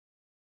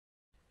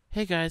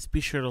Hey guys,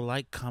 be sure to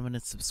like, comment,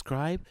 and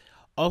subscribe.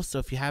 Also,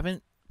 if you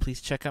haven't, please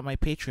check out my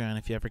Patreon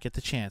if you ever get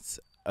the chance.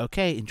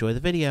 Okay, enjoy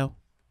the video.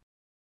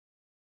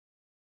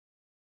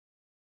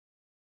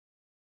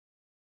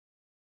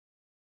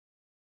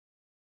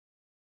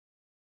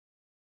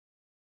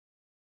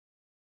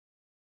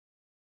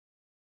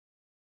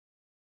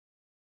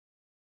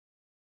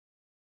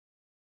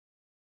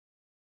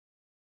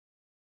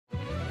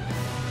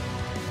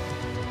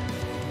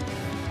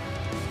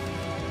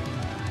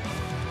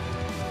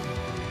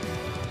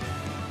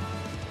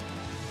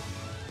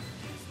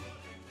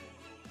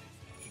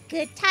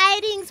 Good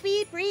tidings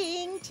we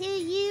bring to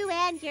you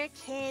and your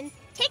kin.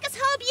 Take us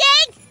home,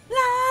 Yang! La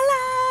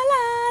la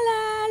la la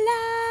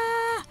la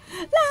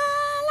la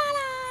la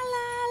la la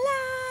la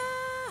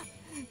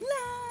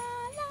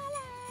la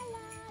la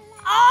la.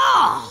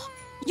 Oh!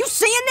 You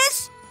seeing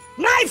this?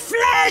 My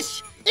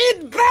flesh!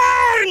 It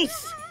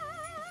burns!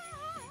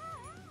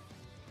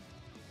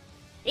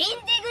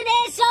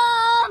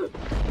 Indignation!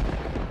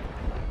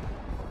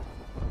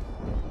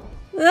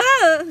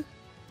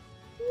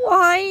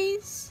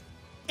 Wise.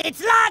 It's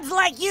lads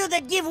like you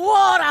that give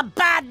war a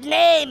bad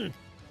name!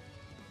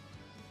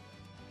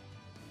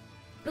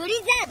 You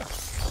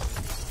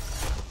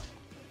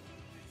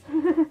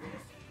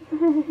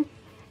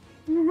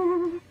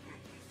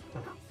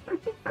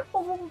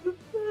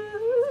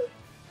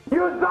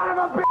son of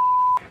a bitch!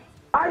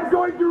 I'm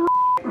going to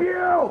rape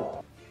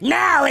you!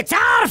 Now it's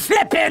our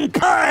flippin'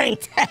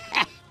 point!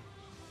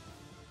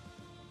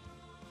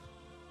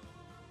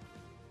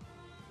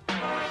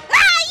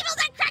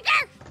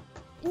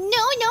 No,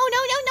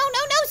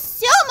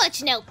 so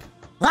much nope.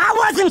 That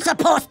wasn't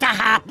supposed to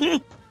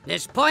happen!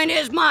 This point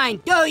is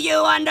mine, do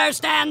you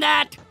understand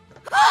that?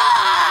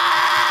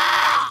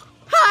 I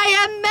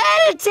am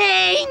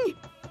melting!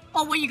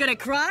 Oh, were you gonna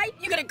cry?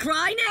 You gonna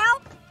cry now?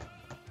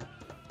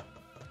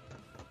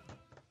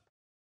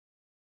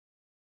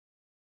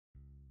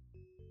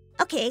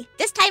 Okay,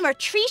 this time our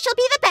tree shall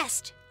be the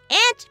best.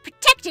 And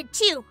protected,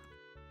 too.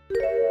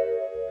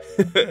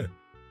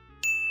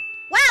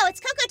 Wow, it's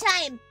cocoa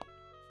time!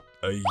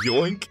 A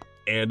yoink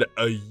and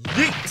a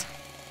yeet!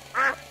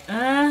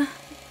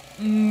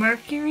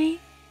 Mercury?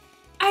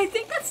 I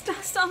think that's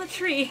dust on the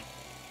tree.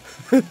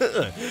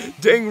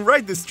 Dang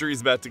right this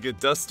tree's about to get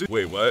dusted.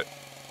 Wait, what?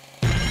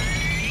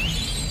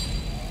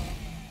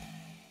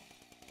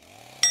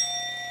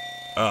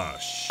 Ah,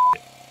 shit.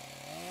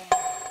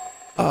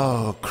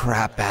 Oh,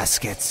 crap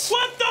baskets.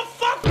 What the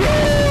fuck?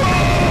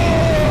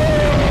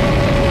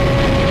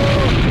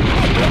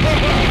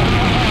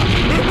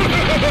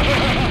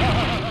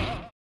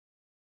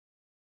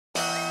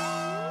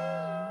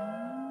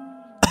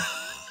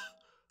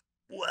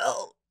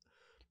 Well,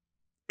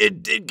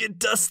 it did get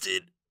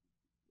dusted,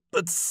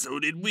 but so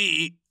did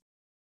we.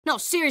 No,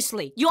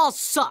 seriously, you all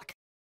suck.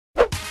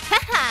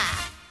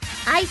 Haha!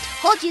 I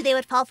told you they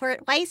would fall for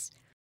it, Weiss.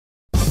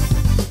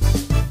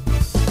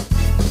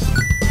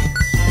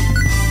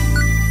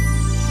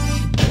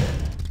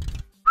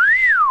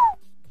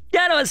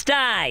 That was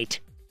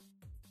tight!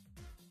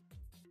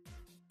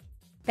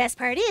 Best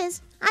part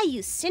is, I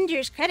used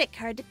Cinder's credit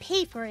card to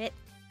pay for it.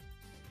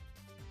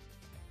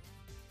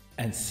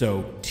 And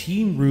so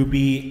Team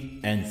RWBY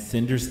and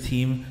Cinder's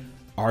team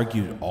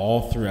argued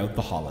all throughout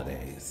the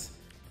holidays.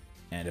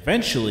 And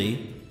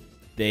eventually,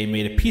 they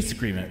made a peace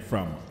agreement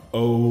from,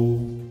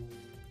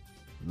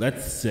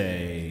 let's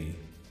say,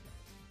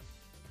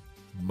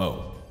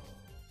 Mo.